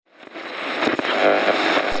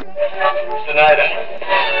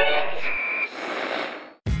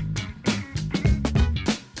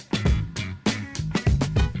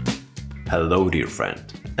Hello, dear friend,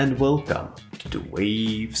 and welcome to the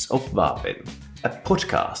Waves of Vavin, a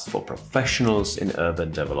podcast for professionals in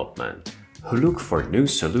urban development who look for new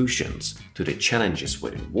solutions to the challenges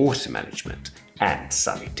within water management and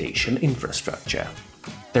sanitation infrastructure.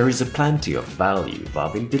 There is a plenty of value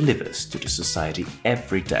Vavin delivers to the society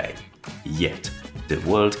every day, yet the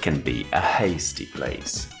world can be a hasty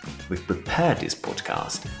place. We've prepared this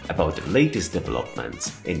podcast about the latest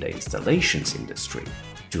developments in the installations industry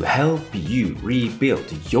to help you rebuild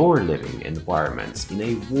your living environments in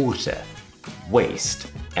a water, waste,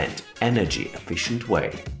 and energy efficient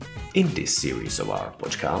way. In this series of our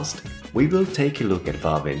podcast, we will take a look at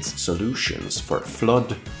Vavin's solutions for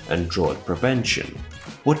flood and drought prevention,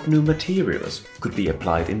 what new materials could be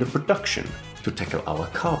applied in the production to tackle our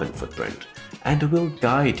carbon footprint, and will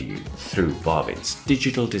guide you through Vavin's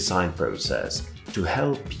digital design process to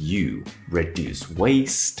help you reduce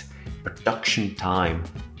waste, production time,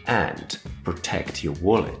 and protect your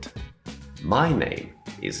wallet. My name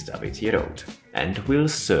is David Jerod, and we'll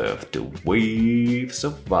serve the Waves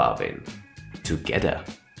of Vavin together.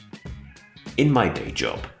 In my day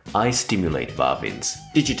job, I stimulate Vavin's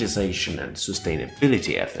digitization and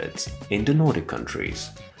sustainability efforts in the Nordic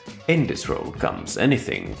countries. In this role comes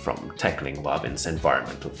anything from tackling Vavin's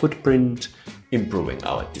environmental footprint, improving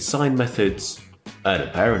our design methods, and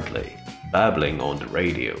apparently babbling on the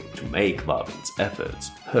radio to make Vavin's efforts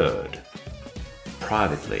heard.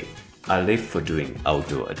 Privately, I live for doing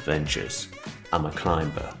outdoor adventures. I'm a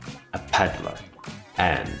climber, a paddler,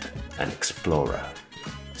 and an explorer.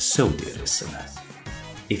 So, dear listener,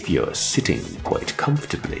 if you're sitting quite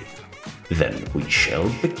comfortably, then we shall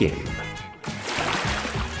begin.